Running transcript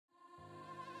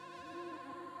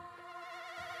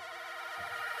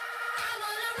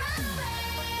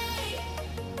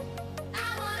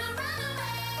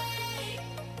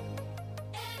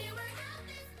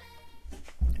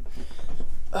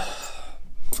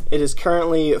It is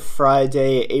currently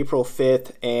Friday, April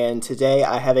 5th, and today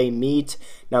I have a meet.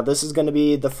 Now this is going to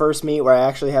be the first meet where I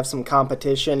actually have some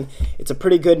competition. It's a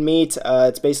pretty good meet.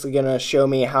 It's basically going to show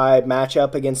me how I match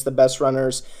up against the best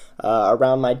runners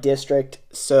around my district.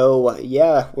 So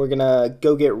yeah, we're going to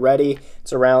go get ready.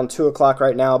 It's around 2 o'clock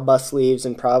right now. Bus leaves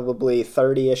in probably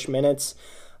 30-ish minutes.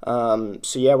 So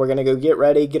yeah, we're going to go get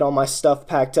ready, get all my stuff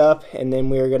packed up, and then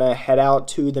we're going to head out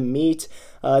to the meet.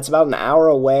 It's about an hour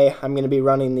away. I'm going to be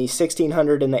running the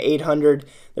 1600 and the 800.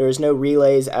 There is no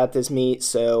relays at this meet,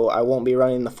 so I won't be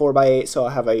running the 4x8, so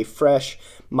I'll have a fresh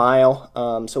mile.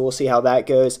 So we'll see how that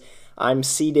goes. I'm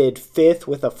seeded 5th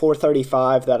with a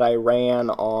 4:35 that I ran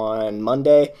on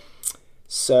Monday.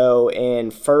 So,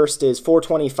 and first is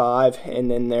 4:25,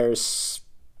 and then there's,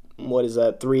 what is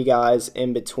that, 3 guys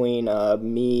in between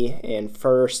me and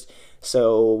first.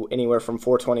 So anywhere from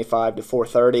 4:25 to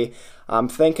 4:30. I'm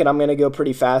thinking I'm going to go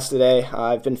pretty fast today.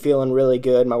 I've been feeling really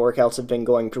good. My workouts have been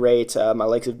going great. My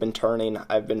legs have been turning.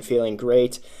 I've been feeling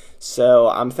great. So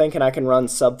I'm thinking I can run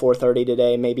sub 4:30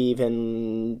 today, maybe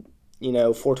even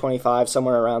 4:25,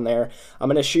 somewhere around there. I'm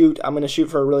going to shoot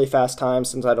for a really fast time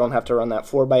since I don't have to run that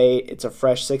 4x8. It's a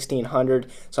fresh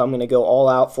 1600, so I'm going to go all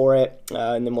out for it,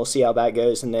 and then we'll see how that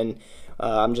goes. And then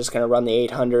I'm just going to run the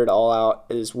 800 all out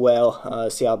as well,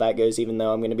 see how that goes, even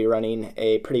though I'm going to be running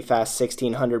a pretty fast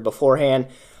 1600 beforehand.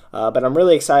 But I'm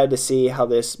really excited to see how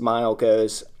this mile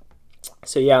goes.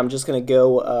 So yeah, I'm just going to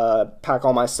go pack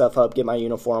all my stuff up, get my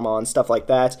uniform on, stuff like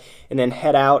that, and then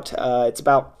head out. It's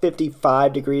about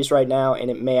 55 degrees right now,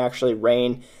 and it may actually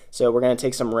rain, so we're going to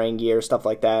take some rain gear, stuff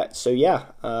like that. So yeah,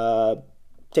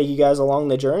 take you guys along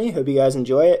the journey. Hope you guys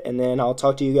enjoy it, and then I'll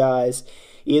talk to you guys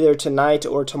either tonight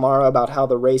or tomorrow about how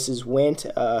the races went.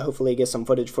 Hopefully get some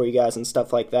footage for you guys and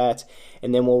stuff like that,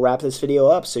 and then we'll wrap this video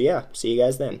up. So yeah, see you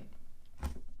guys then.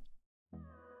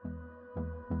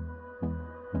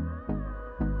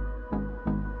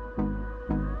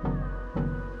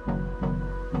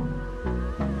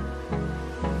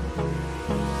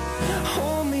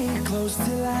 Hold me close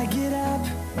till I get up.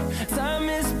 Time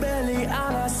is barely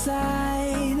on our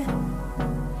side.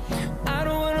 I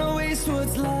don't wanna waste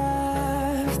what's left.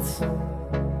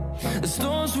 The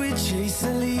storms we chase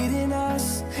are leading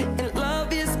us, and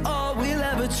love is all we'll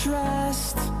ever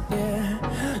trust. Yeah,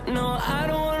 no, I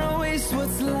don't wanna waste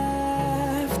what's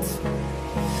left.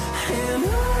 And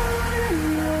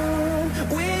on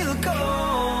we'll go,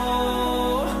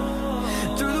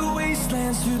 through the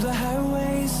wastelands, through the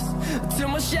highways, till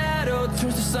my shadow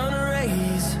turns to sun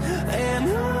rays.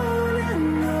 And on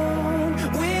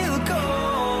we'll go,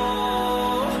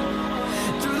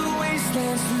 through the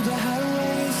wastelands, through the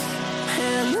highways,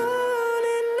 and on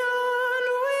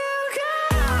we'll go.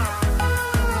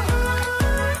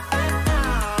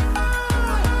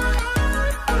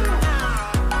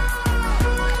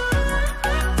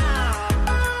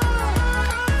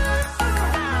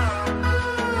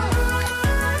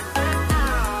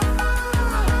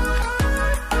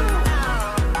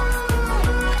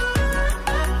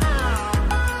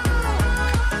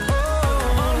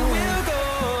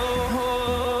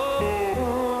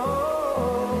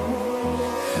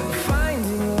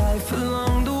 Finding life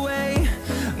along the way,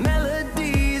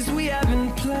 melodies we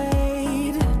haven't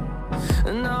played.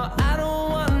 No, I don't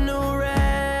want no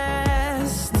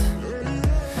rest.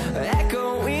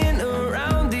 Echoing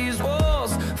around these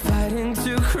walls, fighting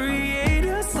to create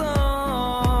a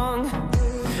song.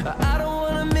 I don't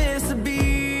wanna miss a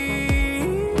beat.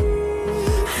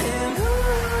 And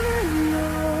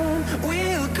on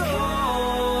we'll go,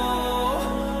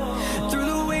 through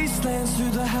the wastelands,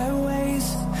 through the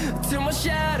highways, till my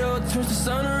shadow turns to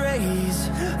sun rays.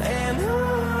 And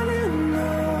on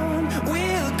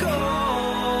we'll go,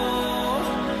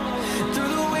 through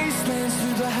the wastelands,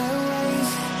 through the highways,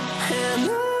 and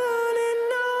on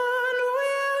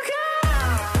we'll go.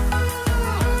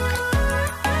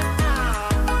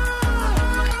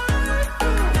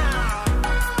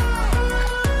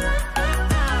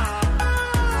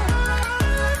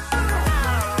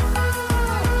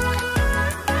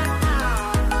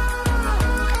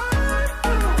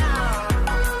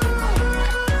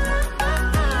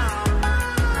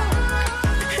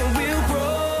 And we'll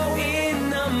grow in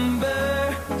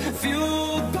number,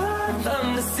 fueled by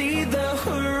them to see the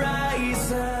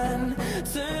horizon,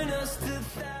 turn us to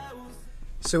thousands.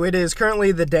 So it is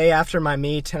currently the day after my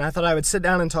meet, and I thought I would sit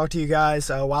down and talk to you guys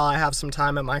while I have some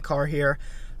time at my car here.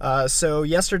 So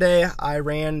yesterday I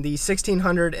ran the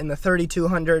 1600 and the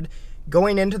 3200.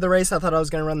 Going into the race, I thought I was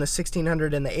going to run the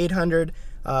 1600 and the 800,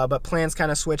 but plans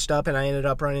kind of switched up, and I ended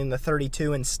up running the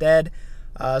 32 instead.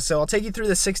 So I'll take you through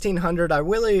the 1600. I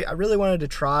really wanted to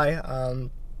try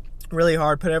really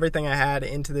hard, put everything I had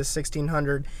into this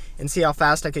 1600 and see how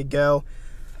fast I could go.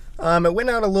 It went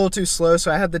out a little too slow,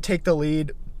 so I had to take the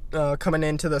lead coming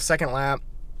into the second lap,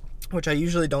 which I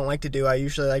usually don't like to do. I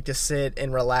usually like to sit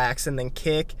and relax and then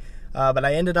kick. But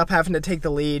I ended up having to take the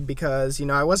lead because,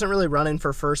 I wasn't really running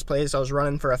for first place. I was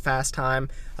running for a fast time,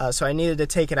 so I needed to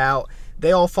take it out.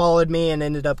 They all followed me and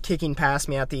ended up kicking past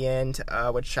me at the end,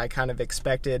 which I kind of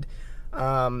expected.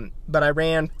 But I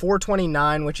ran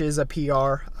 4:29, which is a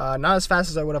PR. Not as fast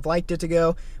as I would have liked it to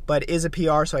go, but is a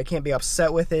PR, so I can't be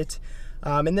upset with it.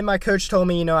 And then my coach told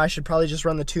me, I should probably just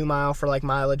run the 2 mile for like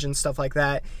mileage and stuff like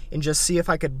that and just see if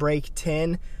I could break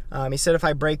 10. He said if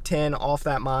I break 10 off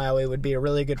that mile, it would be a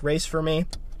really good race for me.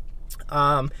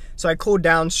 So I cooled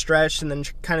down, stretched, and then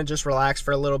kind of just relaxed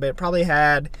for a little bit. Probably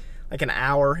had like an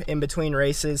hour in between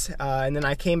races. And then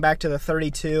I came back to the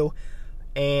 32,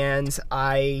 and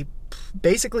I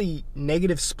basically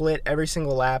negative split every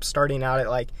single lap, starting out at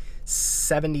like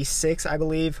 76, I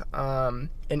believe, and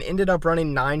ended up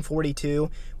running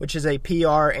 9:42, which is a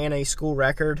PR and a school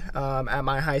record at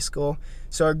my high school.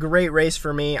 So a great race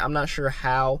for me. I'm not sure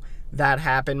how that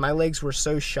happened. My legs were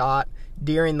so shot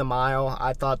during the mile.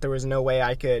 I thought there was no way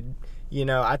I could,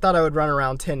 I thought I would run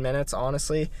around 10 minutes,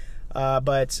 honestly.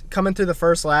 But coming through the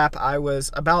first lap, I was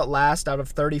about last out of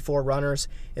 34 runners,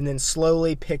 and then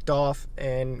slowly picked off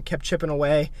and kept chipping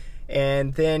away.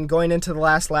 And then going into the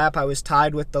last lap, I was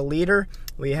tied with the leader.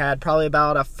 We had probably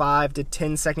about a 5 to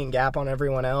 10 second gap on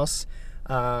everyone else.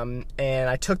 And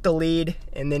I took the lead,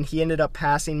 and then he ended up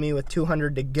passing me with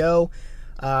 200 to go.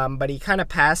 But he kind of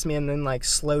passed me and then like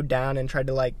slowed down and tried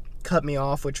to like cut me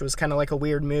off, which was kind of like a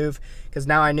weird move because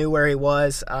now I knew where he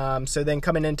was. So then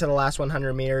coming into the last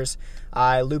 100 meters,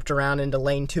 I looped around into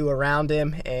lane 2 around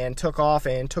him and took off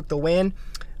and took the win.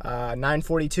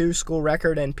 9:42 school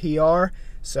record and PR.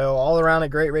 So all around a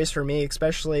great race for me,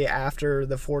 especially after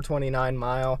the 4:29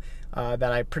 mile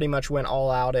that I pretty much went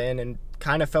all out in and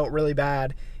kind of felt really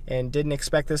bad and didn't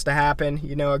expect this to happen.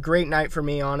 A great night for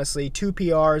me, honestly. 2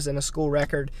 PRs and a school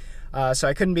record. So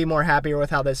I couldn't be more happier with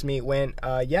how this meet went.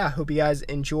 Yeah, hope you guys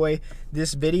enjoy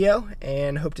this video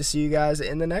and hope to see you guys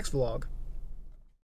in the next vlog.